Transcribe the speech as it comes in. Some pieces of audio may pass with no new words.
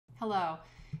Hello.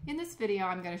 In this video,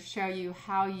 I'm going to show you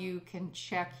how you can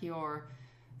check your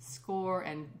score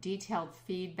and detailed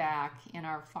feedback in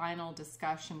our final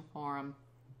discussion forum.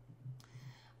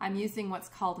 I'm using what's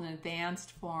called an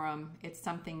advanced forum. It's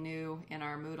something new in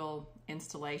our Moodle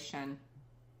installation.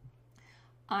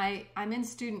 I'm in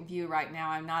student view right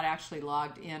now. I'm not actually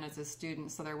logged in as a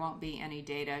student, so there won't be any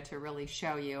data to really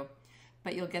show you,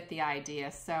 but you'll get the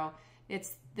idea. So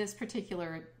it's this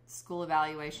particular school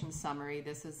evaluation summary.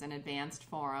 This is an advanced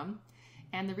forum.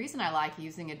 And the reason I like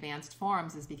using advanced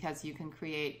forums is because you can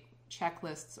create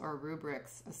checklists or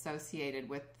rubrics associated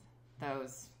with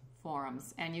those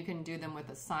forums. And you can do them with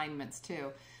assignments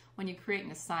too. When you create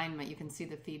an assignment, you can see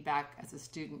the feedback as a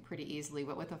student pretty easily,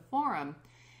 but with a forum,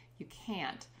 you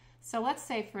can't. So let's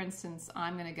say, for instance,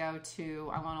 I'm going to go to,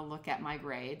 I want to look at my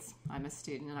grades. I'm a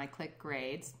student and I click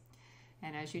grades.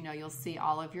 And as you know, you'll see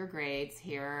all of your grades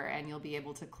here and you'll be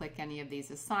able to click any of these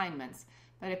assignments.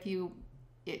 But if you'll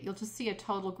just see a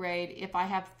total grade. If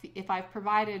I've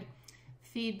provided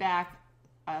feedback,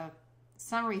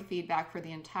 summary feedback for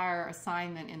the entire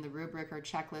assignment in the rubric or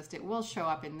checklist, it will show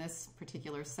up in this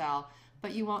particular cell,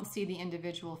 but you won't see the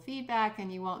individual feedback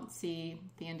and you won't see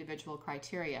the individual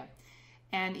criteria.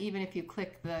 And even if you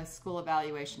click the school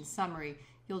evaluation summary,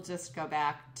 you'll just go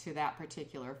back to that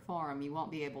particular forum. You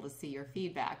won't be able to see your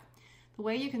feedback. The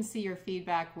way you can see your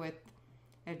feedback with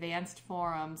advanced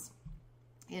forums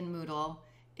in Moodle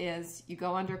is you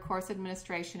go under course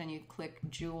administration and you click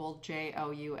Joule,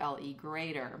 Joule,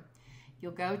 grader.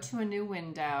 You'll go to a new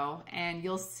window and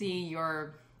you'll see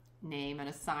your name and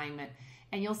assignment,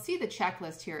 and you'll see the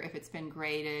checklist here if it's been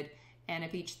graded, and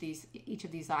if each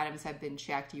of these items have been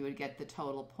checked, you would get the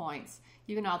total points.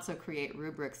 You can also create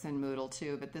rubrics in Moodle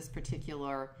too, but this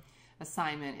particular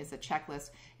assignment is a checklist.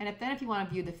 And if you want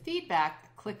to view the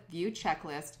feedback, click View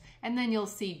Checklist, and then you'll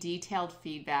see detailed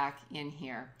feedback in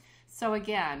here. So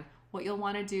again, what you'll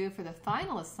want to do for the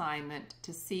final assignment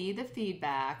to see the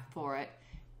feedback for it,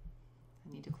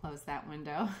 I need to close that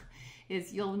window,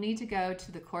 is you'll need to go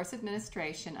to the course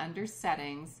administration under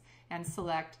settings and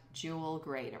select Joule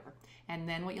Grader. And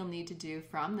then what you'll need to do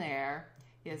from there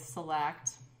is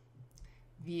select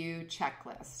View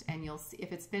Checklist. And you'll see,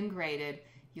 if it's been graded,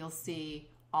 you'll see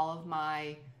all of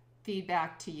my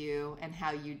feedback to you and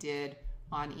how you did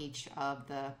on each of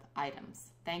the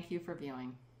items. Thank you for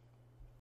viewing.